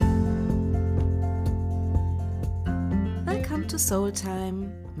Welcome to Soul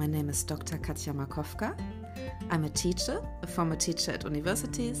Time. My name is Dr. Katja Markowka. I'm a teacher, a former teacher at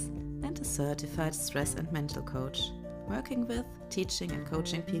universities, and a certified stress and mental coach. Working with, teaching and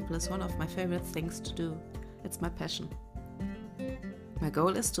coaching people is one of my favorite things to do. It's my passion. My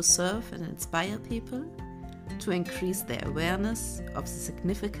goal is to serve and inspire people to increase their awareness of the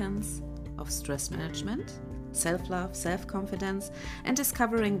significance of stress management, self-love, self-confidence, and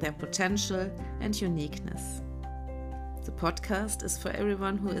discovering their potential and uniqueness. The podcast is for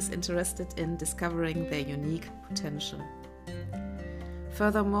everyone who is interested in discovering their unique potential.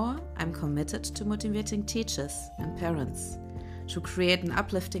 Furthermore, I'm committed to motivating teachers and parents to create an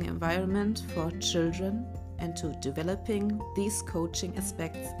uplifting environment for children and to developing these coaching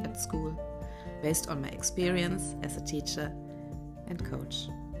aspects at school based on my experience as a teacher and coach.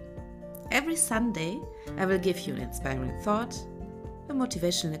 Every Sunday, I will give you an inspiring thought, a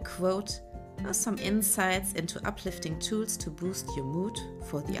motivational quote, or some insights into uplifting tools to boost your mood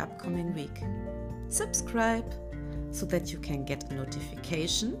for the upcoming week. Subscribe so that you can get a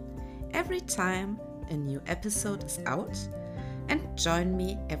notification every time a new episode is out, and join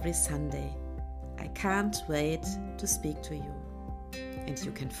me every Sunday. I can't wait to speak to you. And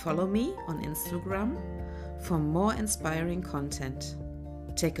you can follow me on Instagram for more inspiring content.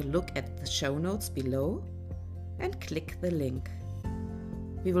 Take a look at the show notes below and click the link.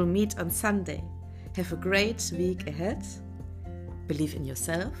 We will meet on Sunday. Have a great week ahead. Believe in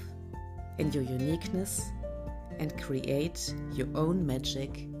yourself, in your uniqueness, and create your own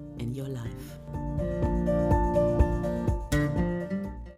magic in your life.